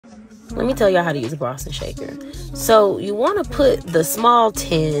let me tell y'all how to use a Boston shaker. So you want to put the small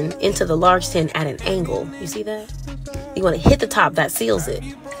tin into the large tin at an angle. You see that? You want to hit the top. That seals it.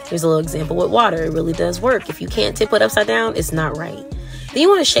 Here's a little example with water. It really does work. If you can't tip it upside down, it's not right. Then you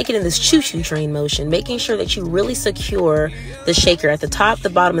want to shake it in this choo-choo train motion, making sure that you really secure the shaker at the top, the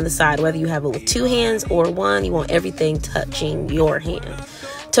bottom, and the side. Whether you have it with 2 hands or 1, you want everything touching your hand.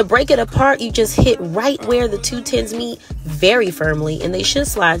 To break it apart, you just hit right where the 2 tins meet very firmly, and they should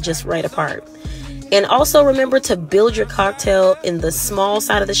slide just right apart. And also remember to build your cocktail in the small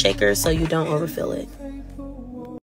side of the shaker so you don't overfill it.